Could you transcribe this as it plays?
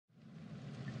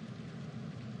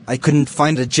I couldn't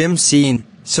find a gym scene,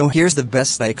 so here's the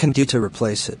best I can do to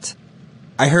replace it.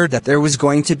 I heard that there was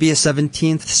going to be a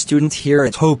 17th student here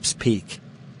at Hope's Peak.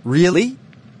 Really?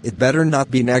 It better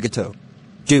not be Nagato.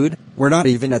 Dude, we're not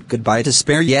even at Goodbye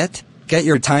Despair yet. Get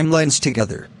your timelines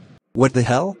together. What the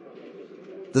hell?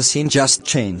 The scene just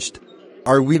changed.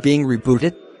 Are we being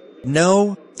rebooted?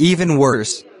 No, even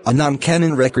worse, a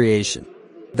non-canon recreation.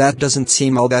 That doesn't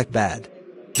seem all that bad.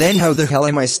 Then how the hell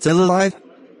am I still alive?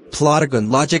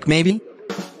 Plotagon logic maybe?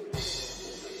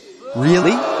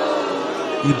 Really?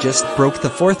 You just broke the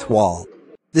fourth wall.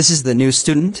 This is the new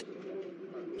student?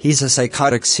 He's a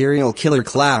psychotic serial killer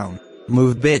clown.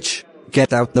 Move, bitch.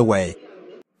 Get out the way.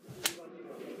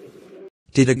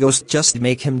 Did a ghost just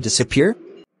make him disappear?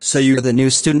 So you're the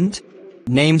new student?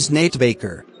 Name's Nate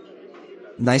Baker.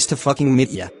 Nice to fucking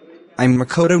meet ya. I'm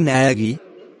Makoto Nagi.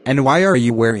 And why are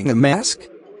you wearing a mask?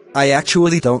 I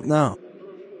actually don't know.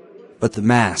 But the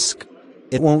mask.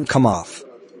 It won't come off.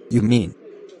 You mean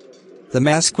the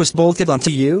mask was bolted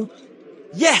onto you?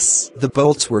 Yes! The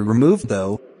bolts were removed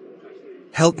though.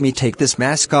 Help me take this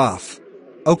mask off.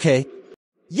 Okay.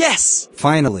 Yes!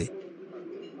 Finally.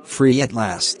 Free at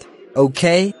last.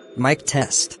 Okay, mic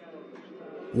test.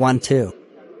 1, 2.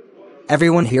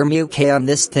 Everyone hear me okay on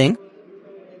this thing?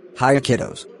 Hiya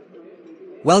kiddos.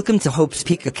 Welcome to Hope's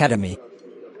Peak Academy.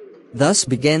 Thus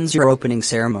begins your opening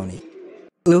ceremony.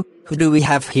 Ooh, who do we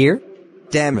have here?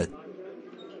 Damn it.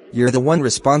 You're the one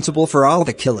responsible for all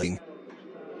the killing.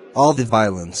 All the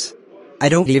violence. I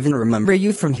don't even remember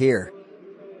you from here.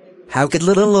 How could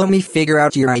little Omi figure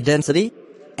out your identity?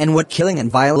 And what killing and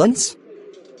violence?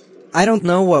 I don't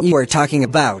know what you are talking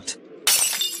about.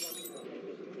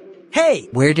 Hey!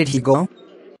 Where did he go?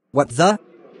 What the?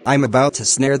 I'm about to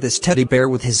snare this teddy bear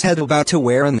with his head about to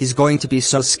wear and he's going to be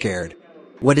so scared.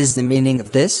 What is the meaning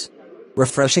of this?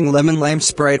 Refreshing lemon lime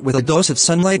Sprite with a dose of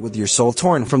sunlight with your soul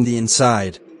torn from the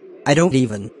inside. I don't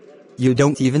even. You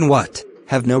don't even what?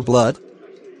 Have no blood?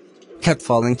 Kept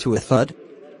falling to a thud?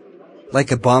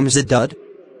 Like a bomb's a dud?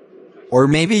 Or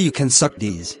maybe you can suck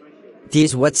Deez.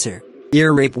 Deez what, sir?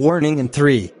 Ear rape warning in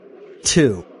 3,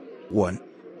 2, 1.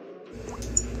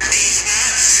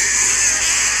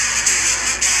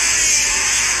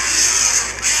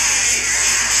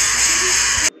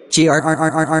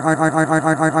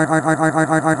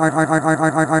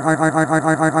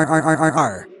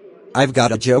 I've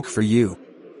got a joke for you.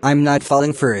 I'm not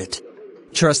falling for it.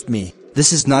 Trust me,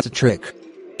 this is not a trick.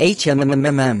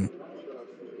 HMMMM.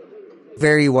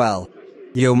 Very well.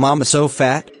 Yo mama so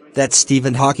fat that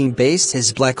Stephen Hawking based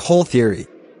his black hole theory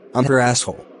on her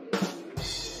asshole.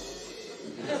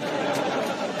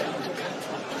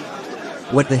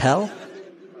 What the hell?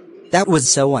 That was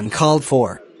so uncalled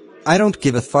for. I don't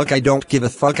give a fuck, I don't give a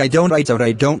fuck, I don't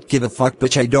give a fuck,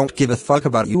 bitch, I don't give a fuck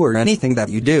about you or anything that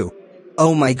you do.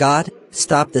 Oh my god,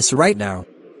 stop this right now.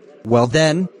 Well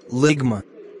then, Ligma.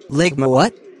 Ligma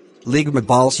what? Ligma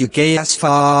balls, you gay ass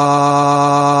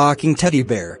fucking teddy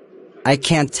bear. I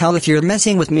can't tell if you're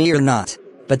messing with me or not,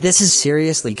 but this is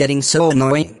seriously getting so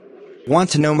annoying.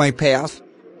 Want to know my payoff?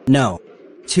 No.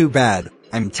 Too bad,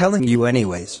 I'm telling you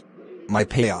anyways. My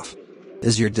payoff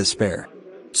is your despair.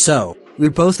 So, we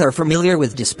both are familiar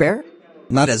with despair?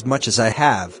 Not as much as I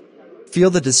have. Feel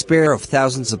the despair of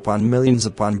thousands upon millions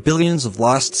upon billions of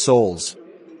lost souls.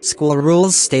 School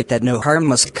rules state that no harm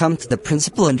must come to the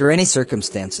principal under any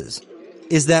circumstances.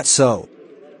 Is that so?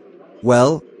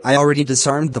 Well, I already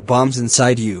disarmed the bombs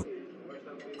inside you.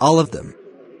 All of them.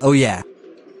 Oh yeah.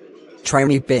 Try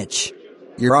me, bitch.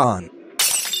 You're on.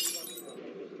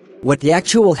 What the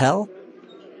actual hell?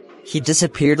 He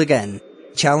disappeared again.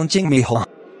 Challenging me, huh?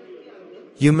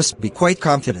 You must be quite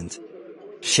confident.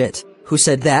 Shit, who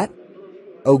said that?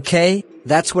 Okay,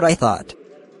 that's what I thought.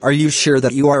 Are you sure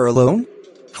that you are alone?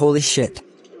 Holy shit.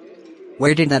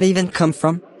 Where did that even come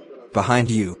from?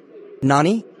 Behind you.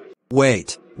 Nani?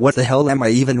 Wait, what the hell am I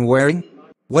even wearing?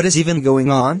 What is even going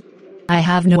on? I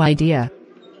have no idea.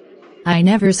 I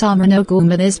never saw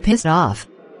Monokuma this pissed off.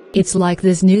 It's like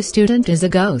this new student is a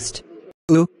ghost.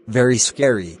 Ooh, very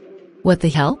scary. What the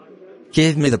hell?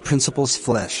 Give me the principal's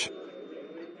flesh.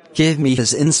 Give me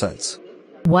his insides.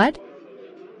 What?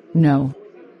 No.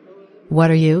 What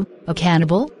are you, a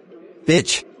cannibal?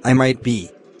 Bitch, I might be.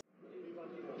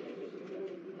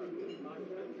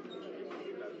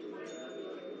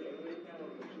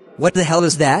 What the hell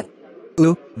is that?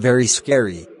 Ooh, very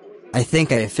scary. I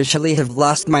think I officially have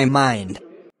lost my mind.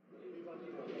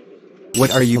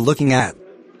 What are you looking at?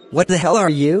 What the hell are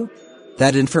you?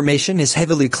 That information is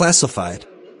heavily classified.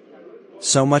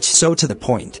 So much so to the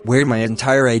point where my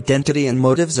entire identity and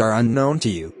motives are unknown to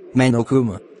you,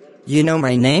 Monokuma. You know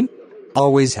my name?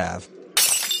 Always have.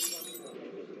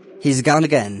 He's gone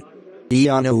again.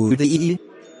 Ianoudii?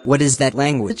 What is that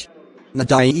language?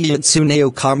 Nadai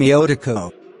Itsuneo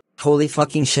Kamiotako. Holy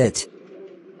fucking shit.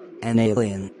 An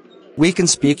alien. We can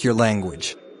speak your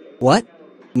language. What?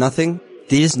 Nothing?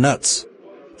 These nuts.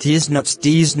 These nuts,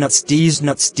 these nuts, these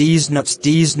nuts, these nuts,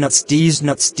 these nuts, these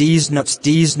nuts, these nuts,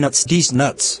 these nuts, these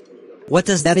nuts. What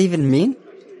does that even mean?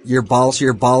 Your balls,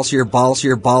 your balls, your balls,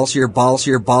 your balls, your balls,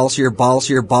 your balls, your balls,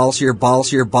 your balls, your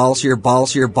balls, your balls, your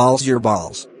balls, your balls, your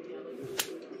balls.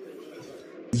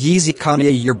 Yeezy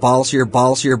Kanye, your balls, your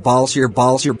balls, your balls, your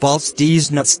balls, your balls,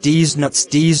 these nuts, these nuts,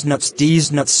 these nuts,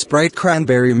 these nuts, Sprite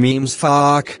cranberry memes,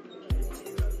 fuck.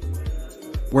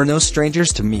 We're no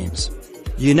strangers to memes.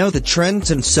 You know the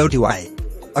trends and so do I.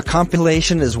 A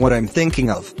compilation is what I'm thinking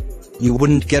of. You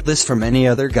wouldn't get this from any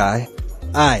other guy.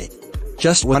 I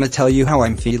just wanna tell you how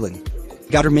I'm feeling.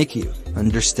 Gotta make you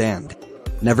understand.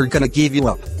 Never gonna give you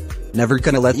up. Never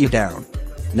gonna let you down.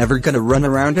 Never gonna run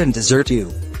around and desert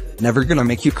you. Never gonna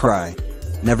make you cry.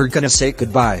 Never gonna say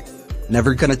goodbye.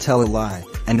 Never gonna tell a lie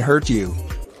and hurt you.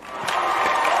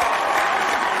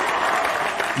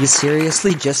 You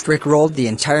seriously just rickrolled the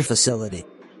entire facility.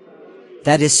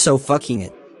 That is so fucking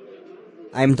it.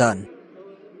 I'm done.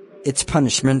 It's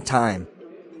punishment time.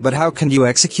 But how can you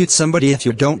execute somebody if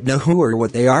you don't know who or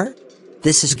what they are?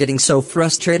 This is getting so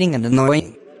frustrating and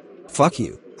annoying. Fuck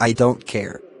you, I don't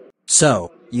care.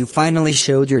 So, you finally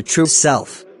showed your true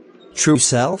self. True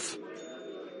self?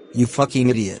 You fucking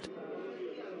idiot.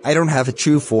 I don't have a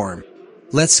true form.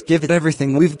 Let's give it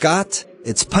everything we've got.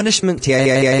 It's punishment time.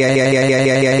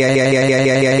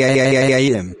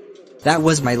 That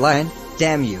was my line,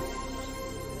 damn you.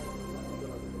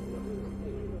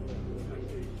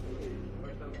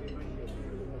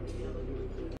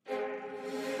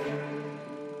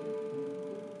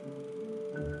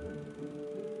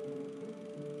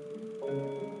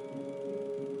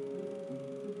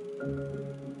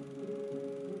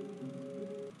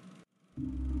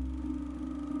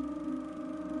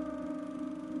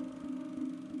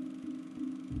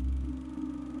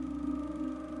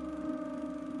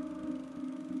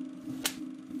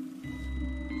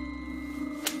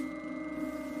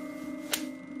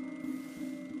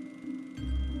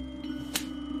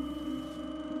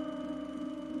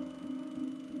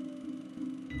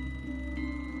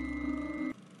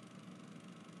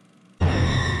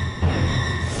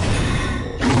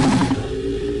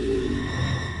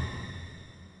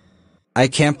 I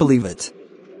can't believe it.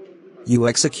 You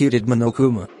executed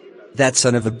Monokuma. That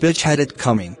son of a bitch had it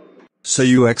coming. So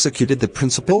you executed the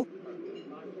principal?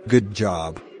 Good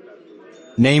job.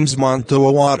 Name's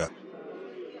Monto Awada.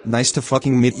 Nice to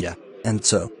fucking meet ya. And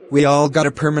so, we all got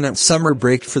a permanent summer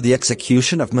break for the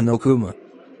execution of Monokuma.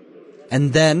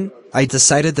 And then, I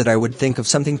decided that I would think of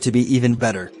something to be even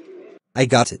better. I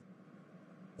got it.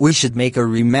 We should make a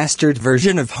remastered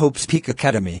version of Hope's Peak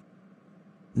Academy.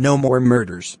 No more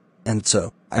murders. And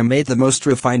so, I made the most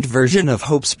refined version of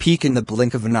Hope's Peak in the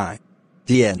blink of an eye.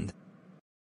 The end.